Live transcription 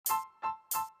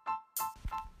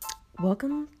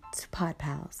Welcome to Pod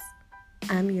Pals.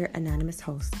 I'm your anonymous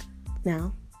host.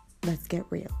 Now, let's get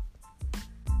real.